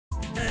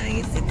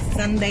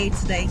Sunday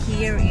today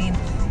here in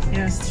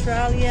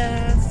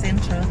Australia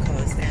Central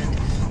Coast,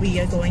 and we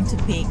are going to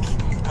pick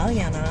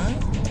Aliana,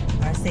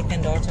 our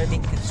second daughter,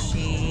 because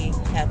she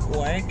had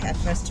work at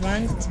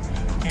restaurant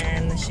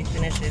and she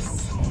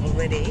finishes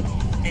already,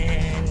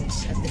 and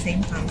at the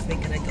same time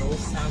we're gonna go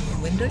some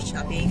window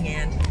shopping,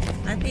 and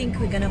I think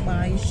we're gonna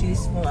buy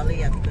shoes for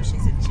Alia because she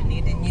said she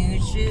needed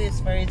new shoes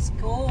for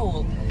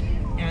school,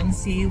 and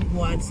see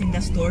what's in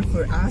the store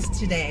for us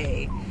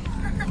today.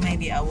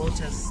 Maybe I will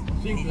just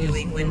be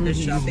doing window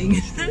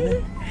shopping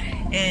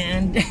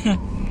and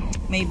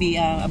maybe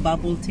a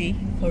bubble tea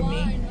for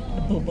me,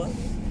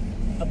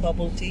 a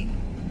bubble tea.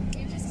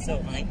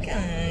 So hi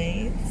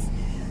guys,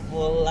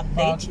 we'll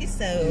update you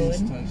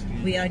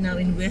soon. We are now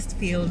in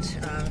Westfield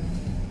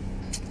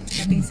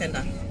Shopping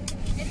Center.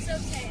 It's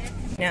okay.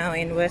 Now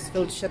in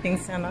Westfield Shopping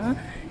Center,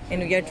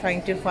 and we are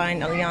trying to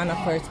find Aliana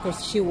first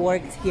because she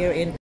works here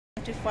in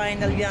to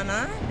find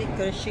Aliana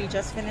because she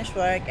just finished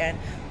work, and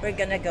we're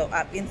gonna go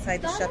up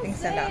inside the shopping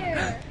center.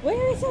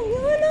 Where is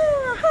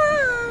Aliana?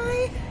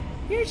 Hi!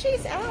 Here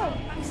she's out.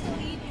 I'm still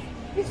eating.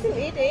 You're still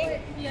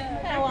eating?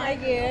 Yeah. How are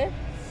you?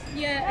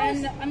 Yeah,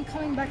 and I'm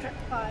coming back at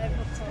 5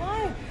 o'clock.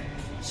 Why?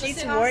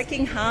 She's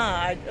working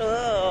hard.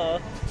 Oh.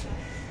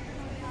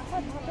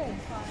 What happened?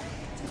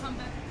 To come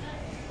back.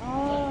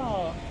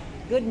 Oh,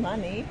 good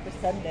money for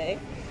Sunday.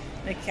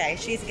 Okay,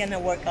 she's gonna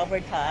work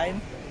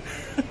overtime.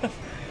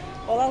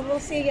 Well, we'll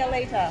see you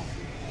later.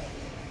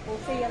 We'll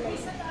see you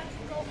later. I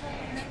can go home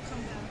and then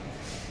come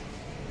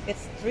back.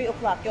 It's 3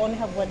 o'clock. You only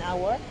have 1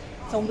 hour,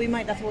 so we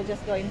might as well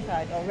just go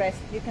inside or rest.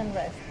 You can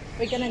rest.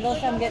 We're gonna go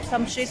get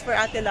some shoes for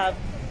Ate Love.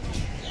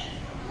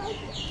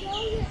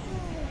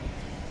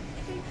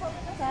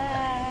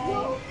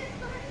 Bye.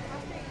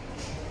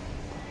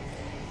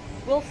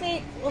 We'll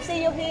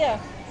see you here.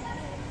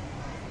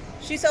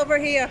 She's over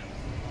here.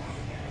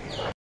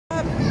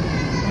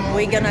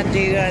 We're gonna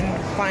do and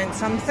find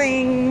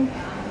something.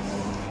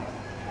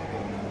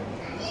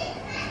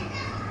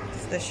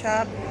 It's the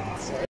shop.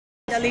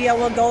 Dalia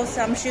will go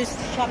some shoes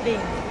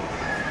shopping.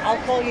 I'll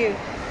call you.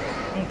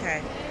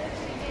 Okay.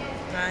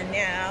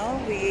 Now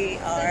we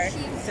are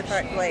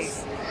separate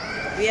ways.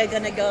 We are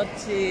gonna go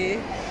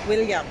to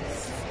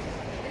Williams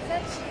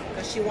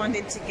because she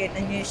wanted to get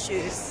a new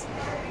shoes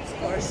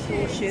for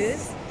school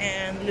shoes,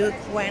 and Luke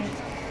went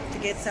to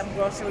get some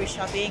grocery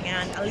shopping,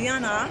 and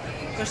Aliana,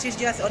 because she's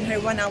just on her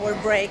 1 hour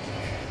break,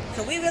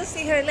 so we will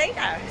see her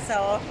later.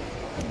 So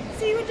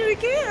see what do we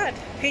get.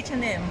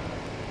 H&M,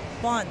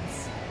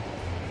 Bonds.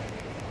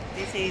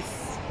 This is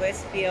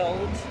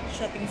Westfield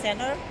Shopping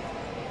Center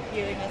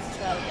here in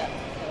Australia.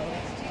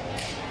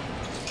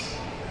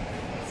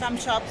 Some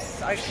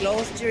shops are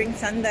closed during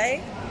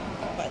Sunday,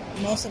 but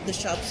most of the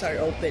shops are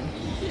open.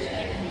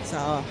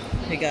 So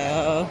here we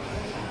go.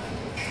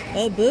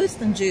 Oh, Boost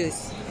and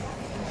juice.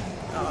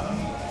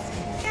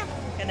 Yeah,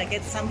 gonna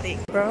get something,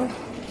 bro.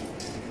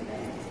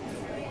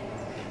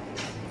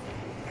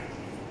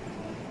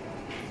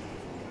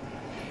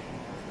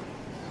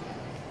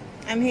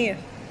 I'm here.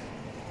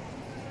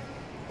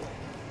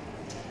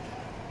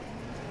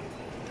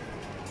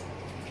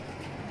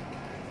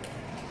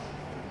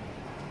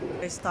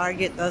 There's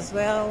Target as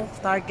well.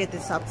 Target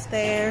is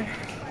upstairs.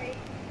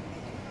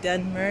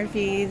 Dan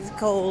Murphy's,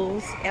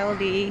 Kohl's,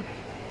 LD,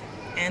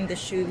 and the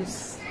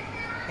shoes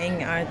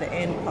hang are the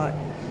end part.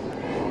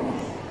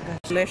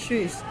 Less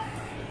shoes.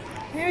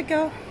 Here we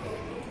go.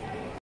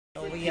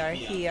 So we are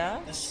here.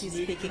 She's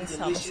picking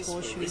some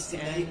school shoes,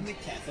 and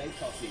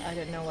I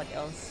don't know what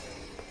else.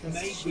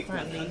 She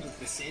apparently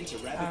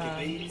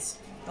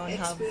don't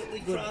have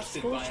good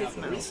school shoes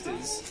now.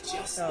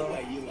 So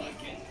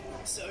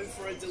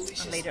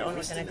later on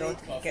we're gonna go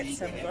to get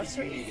some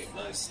groceries.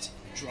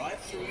 Drive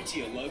through to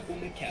your local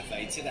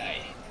McCafe today.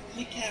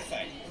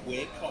 McCafe,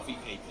 we're coffee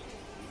people.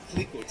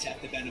 Click or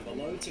tap the banner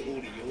below to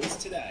order yours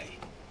today.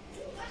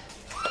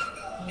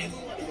 Ever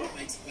wonder what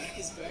makes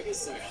Macca's burgers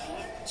so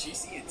hot,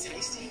 juicy and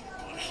tasty?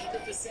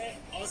 100%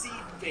 Aussie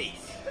beef.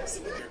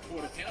 So if you're a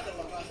quarter pounder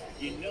lover,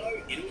 you know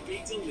it'll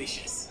be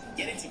delicious.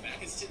 Get into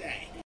Macca's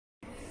today.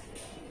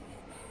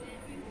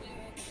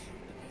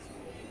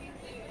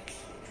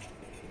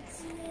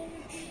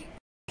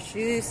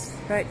 Shoes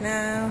right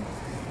now,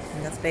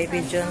 and that's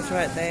Baby Jones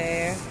right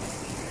there,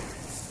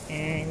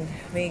 and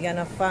we're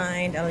gonna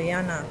find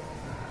Aliana,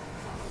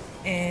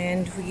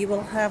 and we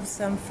will have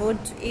some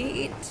food to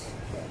eat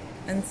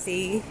and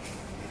see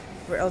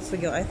where else we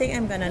go. I think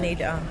I'm gonna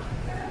need a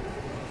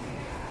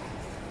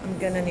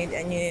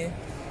new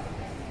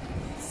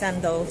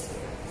sandals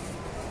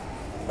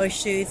or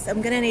shoes.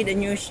 I'm gonna need a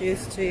new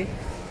shoes too.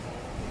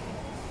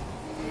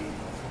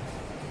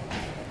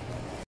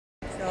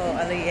 So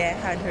Aliyah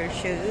had her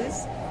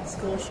shoes,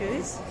 school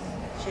shoes.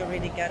 She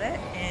already got it,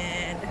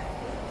 and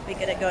we're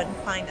gonna go and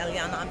find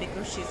Aliana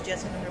because she's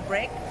just on her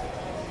break.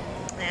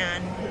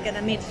 And we're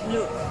gonna meet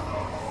Luke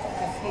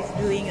because he's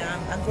doing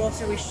a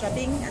grocery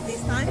shopping at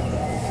this time.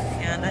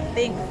 And I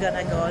think we're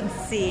gonna go and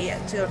see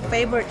to our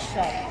favorite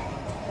shop.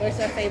 Where's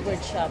our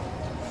favorite shop?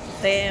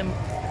 Damn.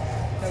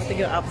 We have to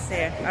go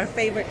upstairs. Our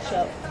favorite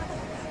shop.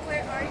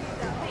 Where are you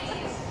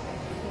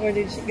though? Where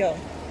did she go?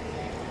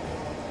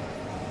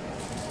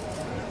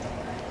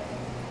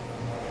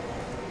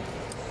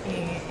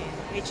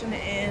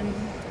 H&M,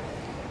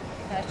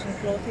 fashion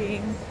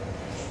clothing.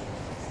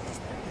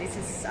 This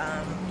is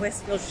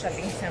Westfield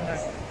Shopping Center.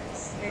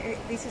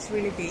 This is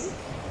really big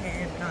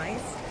and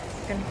nice.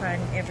 You can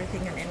find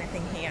everything and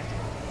anything here.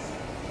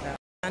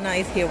 Anna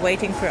is here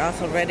waiting for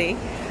us already.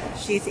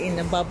 She's in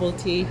the bubble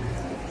tea.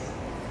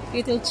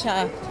 Little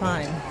cha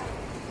time.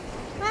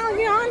 Wow,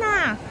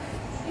 Liana!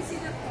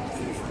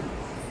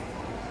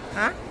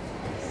 Huh?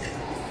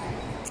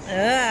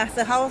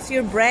 So how's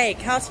your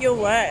break? How's your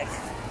work?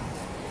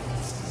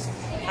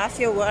 How's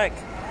your work?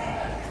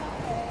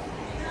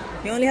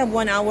 You only have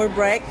 1 hour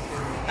break.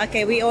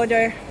 Okay, we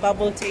order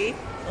bubble tea.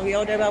 We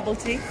order bubble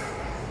tea.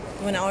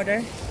 You wanna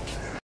order?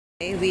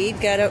 Okay, we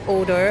gotta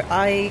order.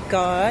 I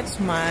got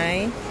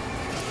my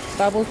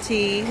bubble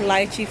tea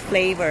lychee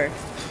flavor.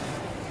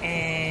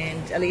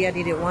 And Aliyah,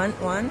 did you want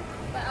one?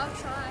 But I'll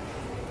try.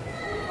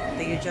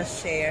 Do you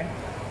just share?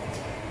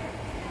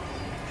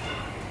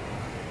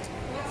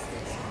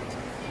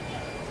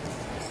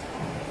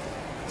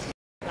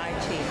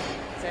 Lychee.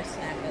 It's our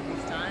snack at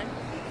this time.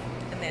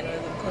 And then we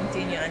will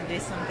continue and do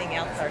something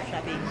else, our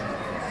shopping.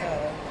 So,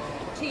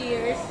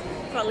 cheers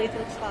for a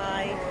little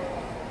try.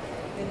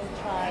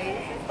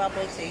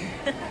 Bubble tea.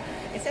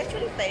 It's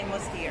actually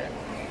famous here,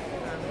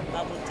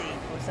 bubble tea,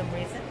 for some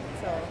reason.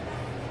 So,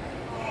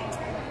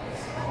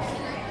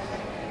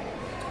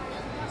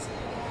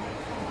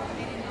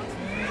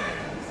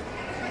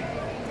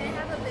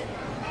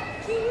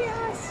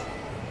 yes.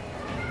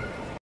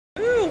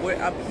 Ooh,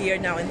 we're up here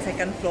now in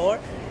 2nd floor,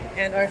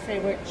 and our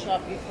favorite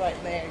shop is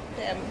right there.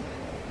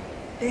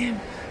 Damn,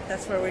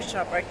 that's where we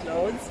shop our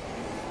clothes.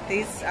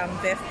 This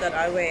vest that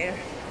I wear,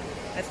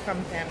 that's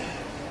from them.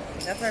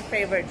 That's our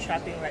favorite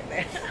shopping right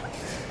there.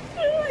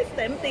 Oh, it's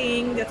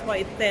tempting. That's why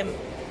it's them.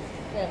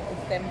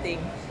 It's tempting.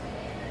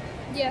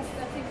 Yes,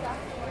 that's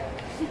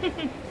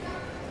exactly.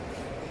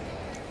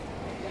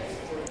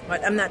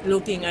 But I'm not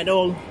looking at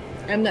all.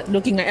 I'm not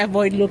looking. I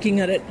avoid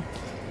looking at it.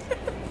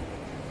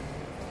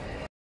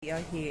 We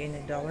are here in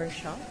a dollar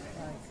shop.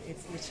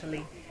 It's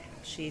literally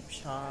cheap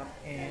shop,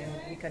 and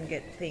you can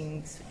get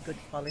things good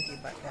quality,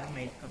 but they're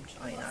made from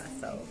China.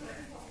 So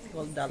it's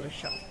called dollar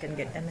shop. You can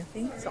get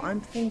anything. So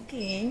I'm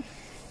thinking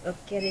of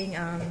getting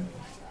a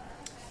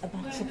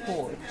back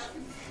support.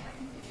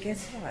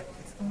 Guess what?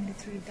 It's only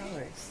 $3.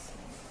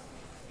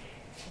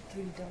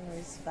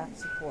 $3 back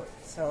support.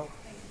 So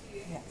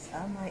yes,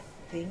 I might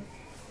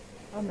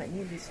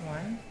need this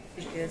one,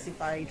 because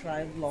if I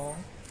drive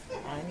long,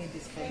 I need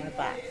this for my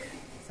back.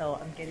 So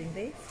I'm getting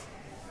this,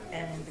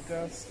 and the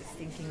girls is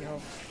thinking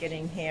of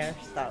getting hair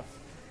stuff.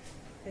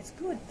 It's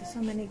good. There's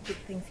so many good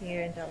things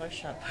here in dollar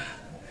shop.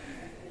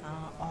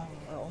 I'll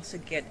also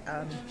get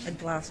a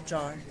glass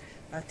jar,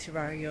 a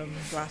terrarium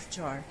glass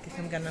jar, because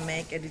I'm gonna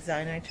make a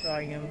designer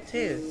terrarium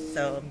too.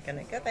 So I'm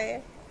gonna go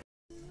there.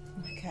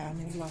 Okay, I'm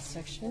in glass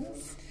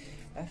sections.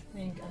 I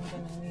think I'm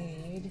gonna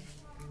need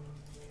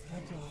a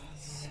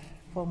glass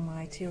for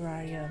my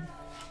terrarium,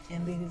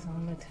 and this is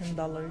only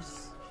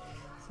 $10.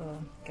 So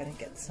I'm gonna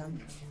get some.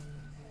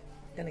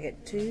 I'm gonna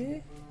get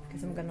 2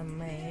 because I'm gonna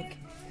make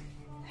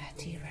a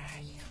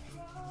terrarium.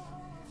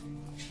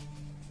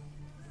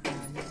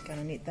 I'm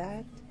gonna need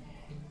that,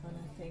 and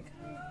I think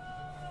I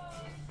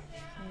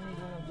need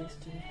one of these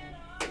 2.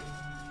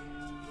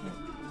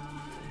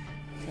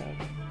 So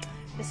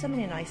there's so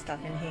many nice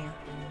stuff in here.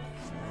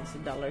 It's a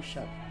dollar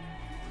shop.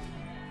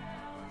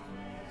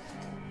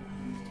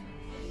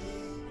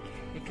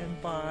 You can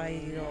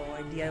buy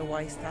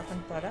DIY stuff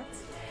and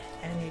products,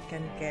 and you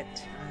can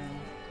get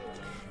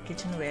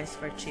kitchenwares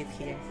for cheap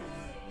here.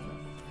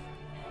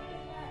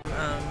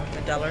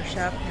 The dollar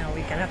shop. Now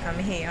we're gonna come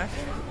here,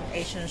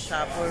 Asian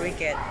shop, where we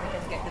can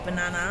get the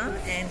banana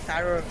and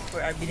taro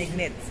for our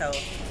binignit. So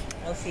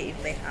we'll see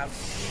if they have.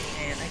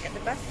 And I got the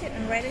basket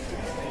and ready to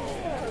go.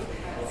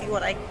 See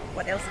what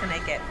else can I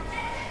get?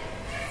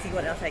 See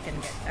what else I can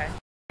get.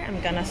 I'm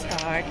gonna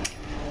start.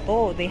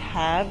 Oh, they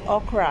have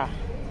okra.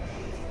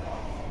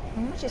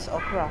 How much is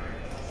okra?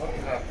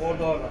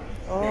 $4.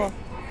 Oh,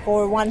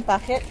 for one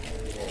packet?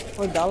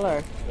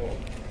 $4.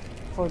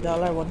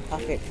 $4 one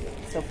packet.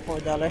 So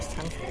 $4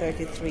 times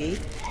 33.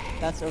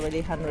 That's already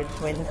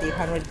 120,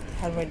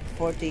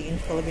 140 in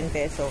Philippine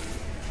peso.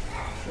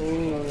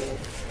 Ooh,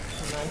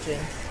 imagine.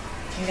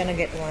 I'm gonna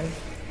get one.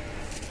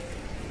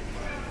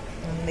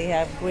 And they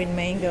have green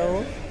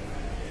mango.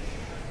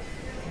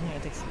 Oh,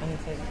 it's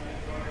expensive.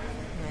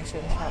 I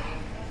shouldn't have.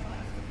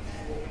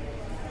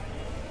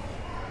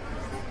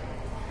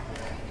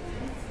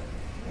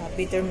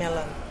 Bitter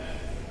melon.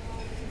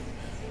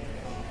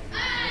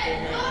 Bitter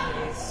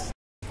melon is.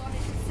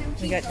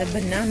 We got the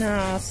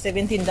banana,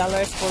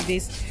 $17 for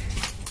this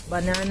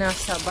banana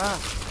saba.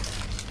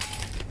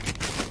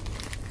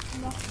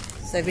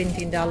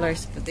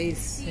 $17 for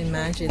this.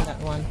 Imagine that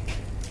one.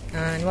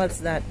 And what's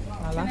that,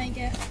 Lala? Can I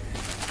get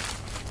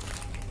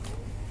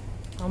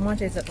How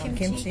much is that one?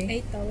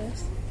 Kimchi?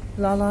 $8.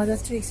 Lala,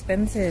 that's too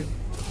expensive.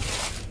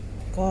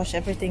 Gosh,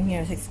 everything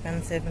here is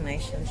expensive in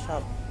Asian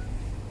shop.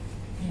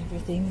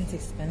 Everything is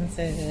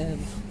expensive.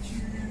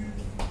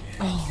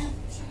 Oh,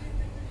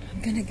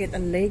 I'm gonna get a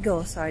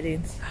Lego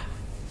sardines.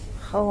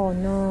 Oh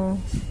no.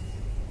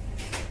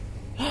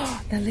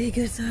 The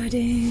Lego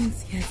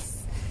sardines,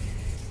 yes.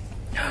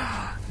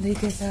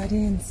 Lego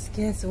sardines.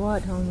 Guess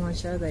what? How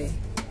much are they?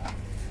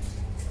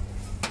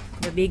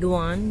 The big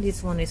one,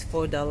 this one is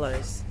 $4.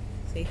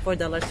 See,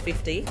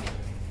 $4.50,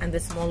 and the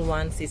small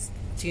ones is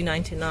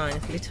 $2.99.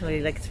 It's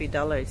literally like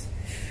 $3.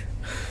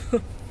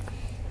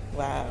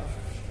 Wow.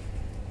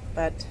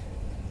 But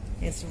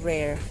it's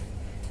rare,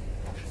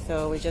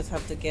 so we just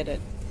have to get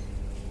it.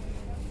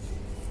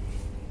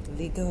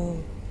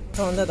 Lego.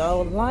 One that I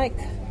would like.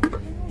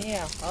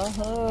 Yeah.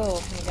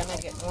 Oh, I'm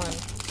gonna get one.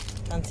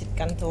 Pancit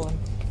Canton.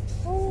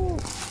 Oh.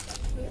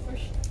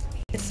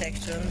 This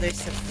section,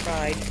 there's a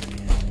fried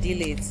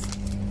dilis.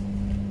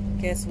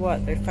 Guess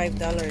what? They're $5.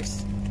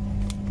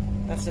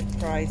 That's the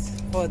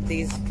price for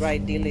these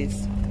fried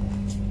dilis.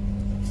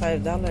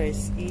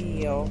 $5.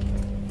 Ew.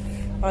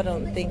 I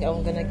don't think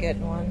I'm gonna get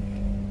one.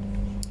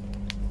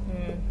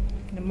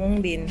 The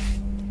mung bean.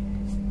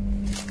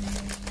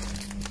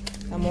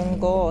 The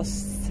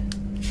mungos.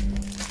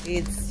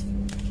 It's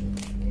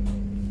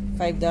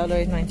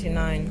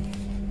 $5.99.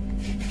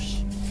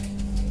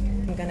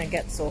 I'm gonna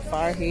get so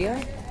far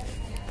here.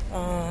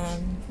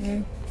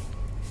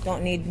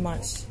 Don't need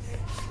much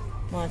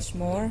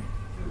more.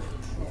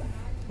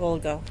 We'll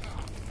go.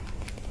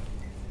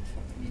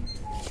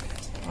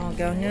 I'll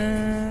go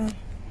now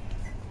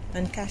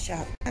and cash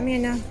out. I'm here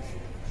now.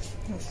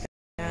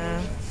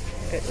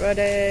 Get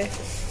ready.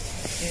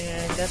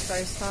 And that's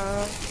our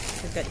stuff.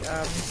 We got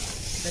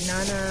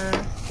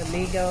banana, the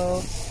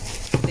Lego,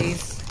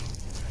 these.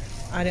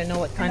 I don't know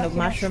what kind of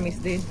mushroom is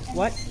this.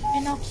 What?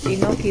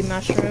 Enoki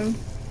mushroom.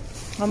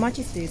 How much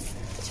is this?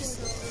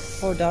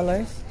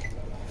 $4.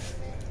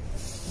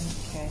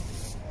 Okay.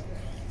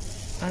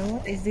 And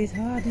what is this?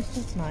 Ah, this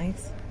looks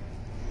nice.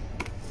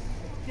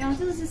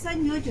 这个是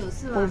3.99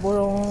是吧？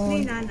 Polvoron.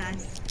 内南南。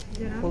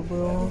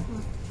 Polvoron.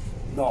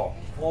 No,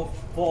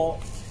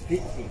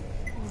 450.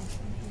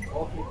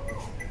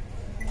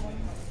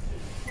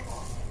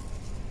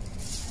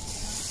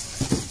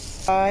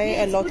 Buy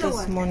a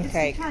lotus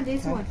mooncake.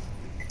 This one.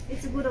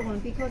 It's a good one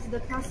because the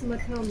customer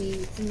told me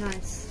it's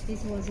nice.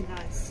 This one's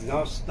nice.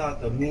 Now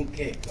start the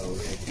mooncake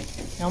already.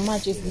 How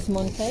much is this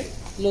mooncake?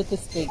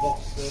 Lotus cake.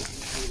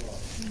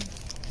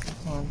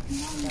 Come on.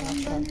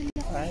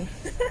 Right.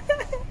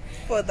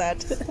 For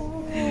that.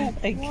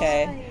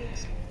 Okay.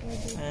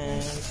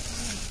 And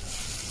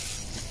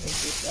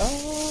this is,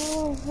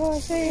 oh,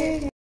 what's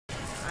it?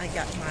 I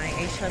got my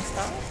Asian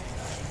stuff.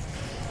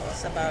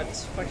 It's about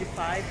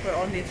 45 for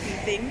only 3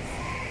 things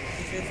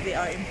because they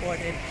are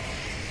imported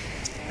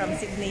from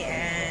Sydney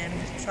and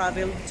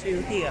travel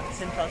to here,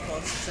 Central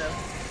Coast. So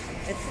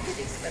it's a bit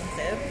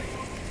expensive,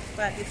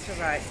 but it's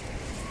alright.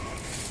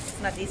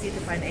 It's not easy to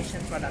find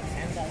Asian products,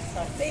 and that's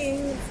some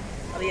things.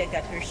 Alia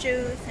got her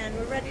shoes and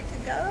we're ready to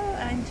go,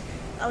 and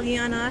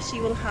Aliana, she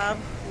will have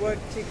work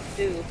to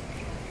do.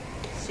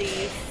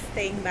 She's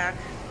staying back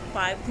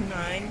 5 to 9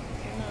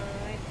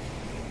 tonight.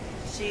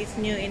 She's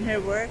new in her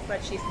work,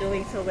 but she's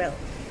doing so well.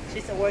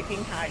 She's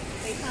working hard.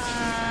 Say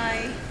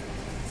hi.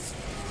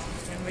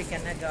 And we're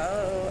gonna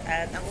go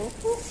and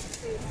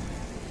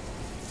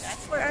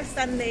that's for our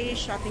Sunday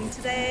shopping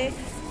today.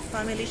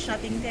 Family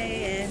shopping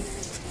day, and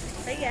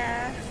so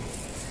yeah.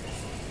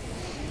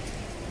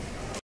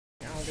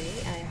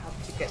 I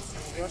have to get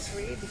some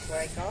grocery before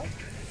I go,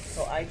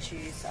 so I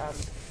choose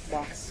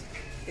box.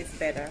 It's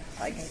better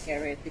so I can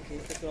carry it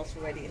because the girl's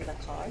already in the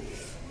car,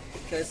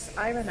 because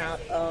I ran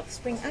out of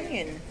spring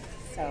onion.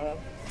 So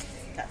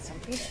got some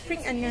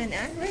spring onion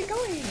and we're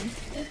going.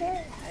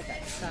 Okay. I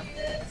got some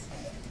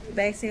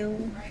basil,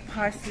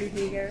 parsley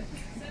here,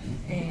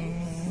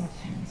 and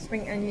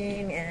spring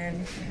onion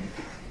and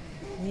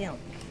milk,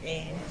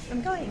 and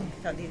I'm going.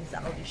 So this is the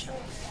Aldi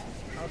shop,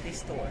 Aldi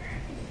store.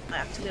 I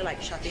actually like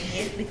shopping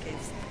here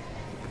because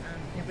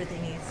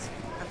everything is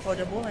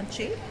affordable and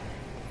cheap,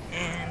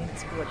 and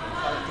it's good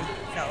quality.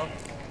 So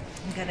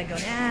I'm gonna go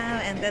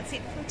now, and that's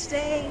it for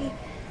today.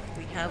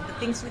 We have the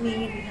things we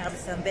need. We have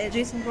some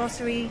veggies and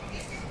grocery,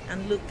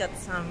 and look at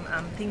some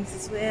things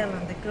as well,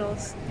 and the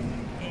girls.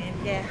 And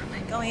yeah,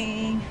 I'm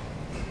going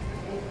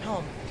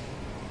home.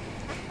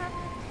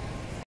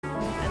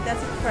 And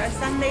that's it for our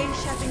Sunday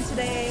shopping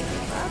today.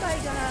 Bye bye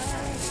guys.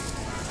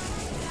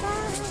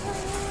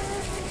 Bye.